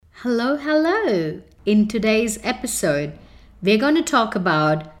Hello, hello. In today's episode, we're going to talk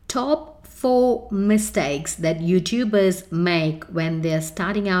about top 4 mistakes that YouTubers make when they're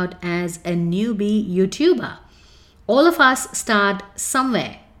starting out as a newbie YouTuber. All of us start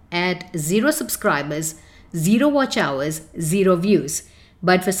somewhere at 0 subscribers, 0 watch hours, 0 views.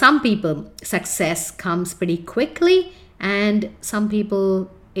 But for some people, success comes pretty quickly, and some people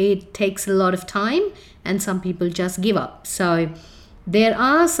it takes a lot of time, and some people just give up. So there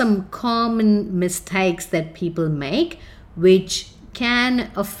are some common mistakes that people make which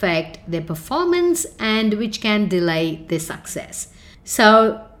can affect their performance and which can delay their success.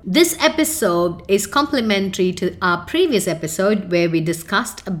 So, this episode is complementary to our previous episode where we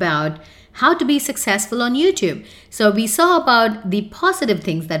discussed about how to be successful on YouTube. So we saw about the positive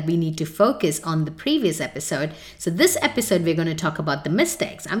things that we need to focus on the previous episode. So this episode, we're going to talk about the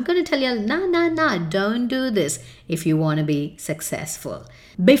mistakes. I'm going to tell you, don't do this if you want to be successful.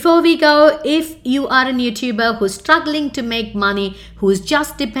 Before we go, if you are a YouTuber who's struggling to make money, who's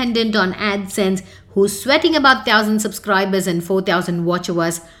just dependent on AdSense, who's sweating about 1,000 subscribers and 4,000 watch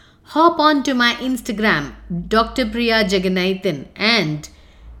hours, hop on to my Instagram, Dr. Priya Jagannathan, and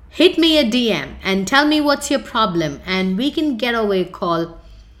hit me a DM and tell me what's your problem, and we can get on a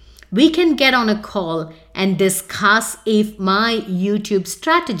call and discuss if my YouTube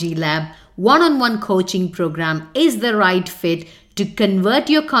Strategy Lab one-on-one coaching program is the right fit to convert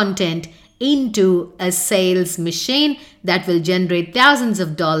your content into a sales machine that will generate thousands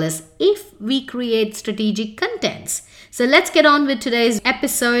of dollars if we create strategic contents. So let's get on with today's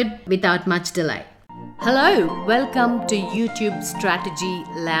episode without much delay. Hello, welcome to YouTube Strategy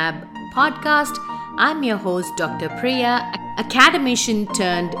Lab podcast. I'm your host, Dr. Priya, academician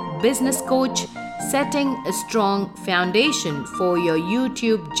turned business coach, setting a strong foundation for your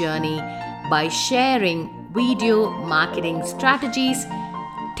YouTube journey by sharing video marketing strategies,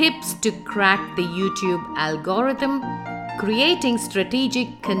 tips to crack the YouTube algorithm, creating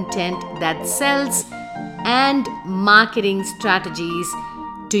strategic content that sells, and marketing strategies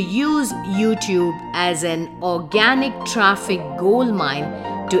to use YouTube as an organic traffic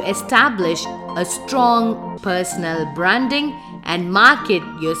goldmine to establish a strong personal branding and market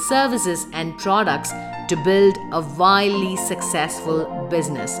your services and products to build a wildly successful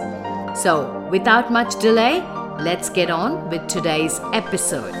business. So, without much delay, let's get on with today's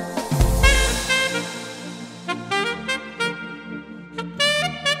episode.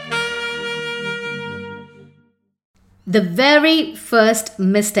 The very first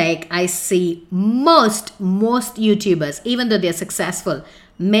mistake I see most YouTubers, even though they're successful,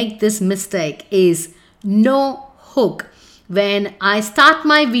 make this mistake is no hook. When I start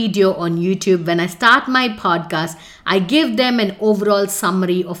my video on YouTube, when I start my podcast, I give them an overall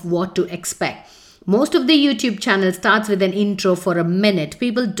summary of what to expect. Most of the YouTube channel starts with an intro for a minute.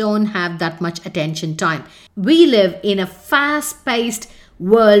 People don't have that much attention time. We live in a fast-paced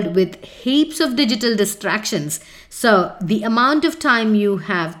world with heaps of digital distractions. So the amount of time you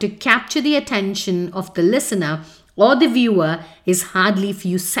have to capture the attention of the listener or the viewer is hardly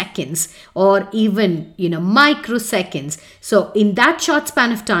few seconds or even microseconds. So in that short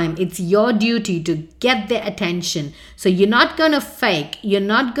span of time, it's your duty to get their attention. So you're not going to fake, you're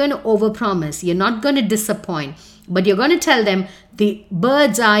not going to overpromise, you're not going to disappoint, but you're going to tell them the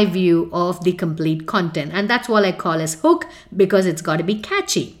bird's eye view of the complete content. And that's what I call as hook, because it's got to be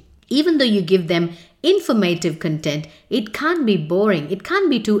catchy. Even though you give them informative content, it can't be boring. It can't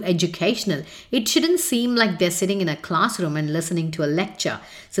be too educational. It shouldn't seem like they're sitting in a classroom and listening to a lecture.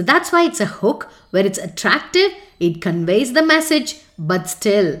 So that's why it's a hook where it's attractive, it conveys the message, but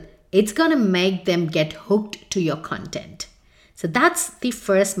still, it's going to make them get hooked to your content. So that's the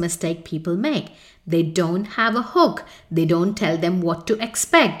first mistake people make. They don't have a hook. They don't tell them what to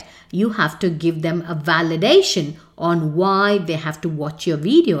expect. You have to give them a validation on why they have to watch your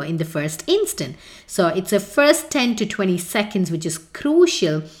video in the first instant. So it's a first 10 to 20 seconds which is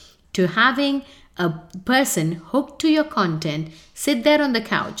crucial to having a person hooked to your content, sit there on the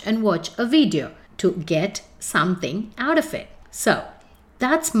couch and watch a video to get something out of it. So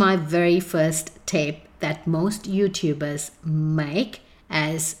that's my very first tip that most YouTubers make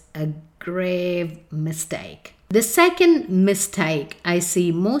as a grave mistake. The second mistake I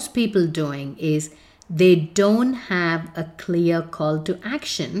see most people doing is they don't have a clear call to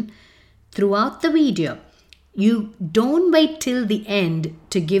action throughout the video. You don't wait till the end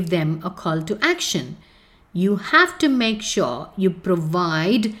to give them a call to action. You have to make sure you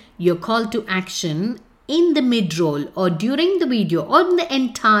provide your call to action in the mid-roll or during the video or in the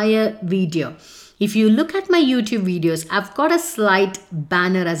entire video. If you look at my YouTube videos, I've got a slight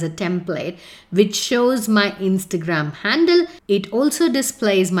banner as a template which shows my Instagram handle. It also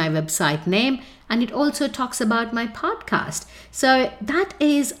displays my website name, and it also talks about my podcast. So that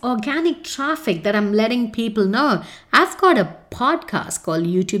is organic traffic that I'm letting people know. I've got a podcast called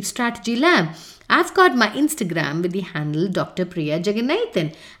YouTube Strategy Lab. I've got my Instagram with the handle Dr. Priya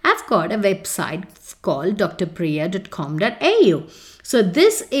Jagannathan. I've got a website called drpriya.com.au. So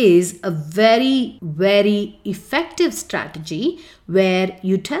this is a very, very effective strategy where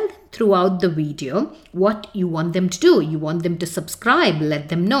you tell them throughout the video what you want them to do. You want them to subscribe, let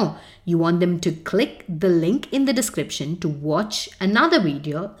them know. You want them to click the link in the description to watch another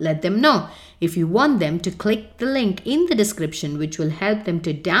video, let them know. If you want them to click the link in the description which will help them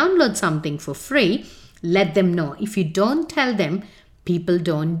to download something for free, let them know. If you don't tell them, people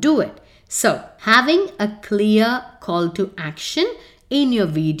don't do it. So having a clear call to action in your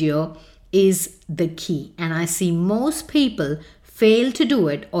video is the key. And I see most people fail to do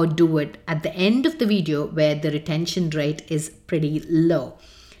it or do it at the end of the video where the retention rate is pretty low.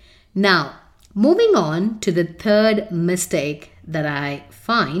 Now, moving on to the third mistake that I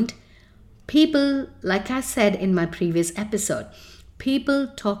find, people, like I said in my previous episode, people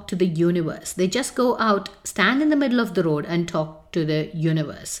talk to the universe. They just go out, stand in the middle of the road and talk to the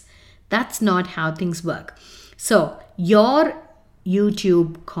universe. That's not how things work. So your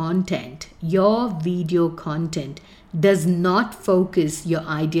YouTube content, your video content does not focus your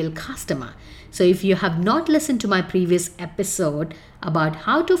ideal customer. So if you have not listened to my previous episode about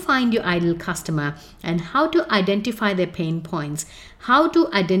how to find your ideal customer and how to identify their pain points, how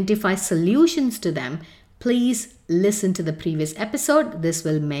to identify solutions to them, please listen to the previous episode. This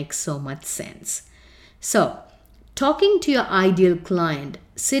will make so much sense. So talking to your ideal client,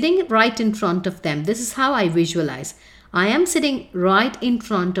 sitting right in front of them, this is how I visualize. I am sitting right in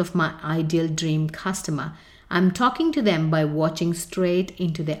front of my ideal dream customer. I'm talking to them by watching straight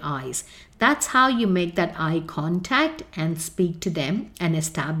into their eyes. That's how you make that eye contact and speak to them and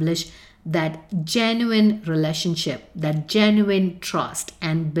establish that genuine relationship, that genuine trust,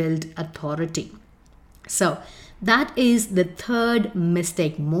 and build authority. So that is the third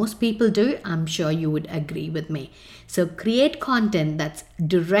mistake most people do. I'm sure you would agree with me. So create content that's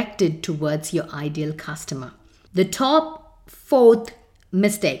directed towards your ideal customer. The top fourth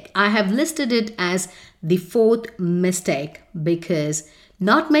mistake, I have listed it as the fourth mistake because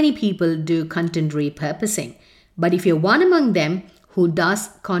not many people do content repurposing. But if you're one among them who does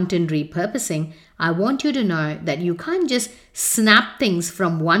content repurposing, I want you to know that you can't just snap things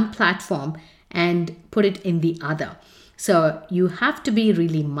from one platform and put it in the other. So you have to be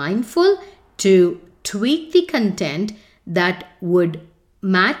really mindful to tweak the content that would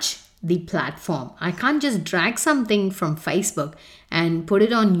match the platform. I can't just drag something from Facebook and put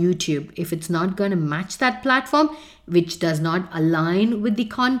it on YouTube if it's not going to match that platform, which does not align with the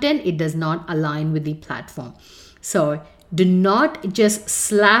content. It does not align with the platform. So do not just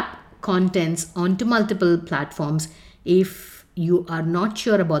slap contents onto multiple platforms if you are not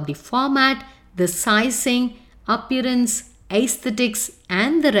sure about the format, the sizing, appearance, aesthetics,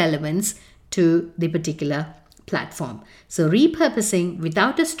 and the relevance to the particular platform. So repurposing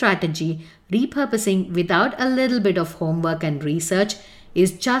without a strategy, repurposing without a little bit of homework and research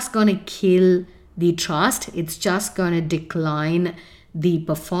is just going to kill the trust. It's just going to decline the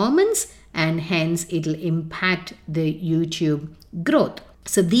performance, and hence it'll impact the YouTube growth.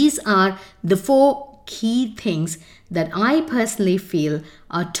 So these are the 4 key things that I personally feel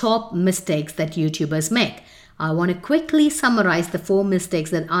are top mistakes that YouTubers make. I want to quickly summarize the 4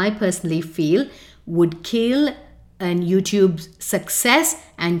 mistakes that I personally feel would kill an YouTube's success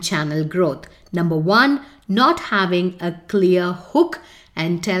and channel growth. Number 1, not having a clear hook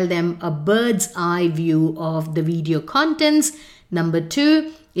and tell them a bird's eye view of the video contents. Number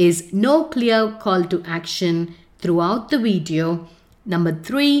 2 is no clear call to action throughout the video. Number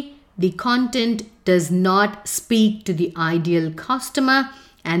 3, the content does not speak to the ideal customer.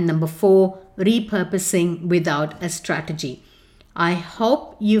 And number 4, repurposing without a strategy. I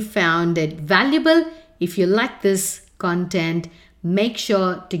hope you found it valuable. If you like this content, make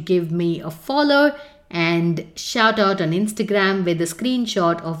sure to give me a follow and shout out on Instagram with a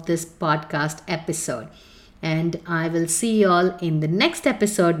screenshot of this podcast episode. And I will see you all in the next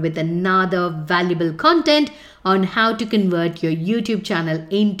episode with another valuable content on how to convert your YouTube channel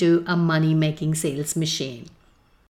into a money-making sales machine.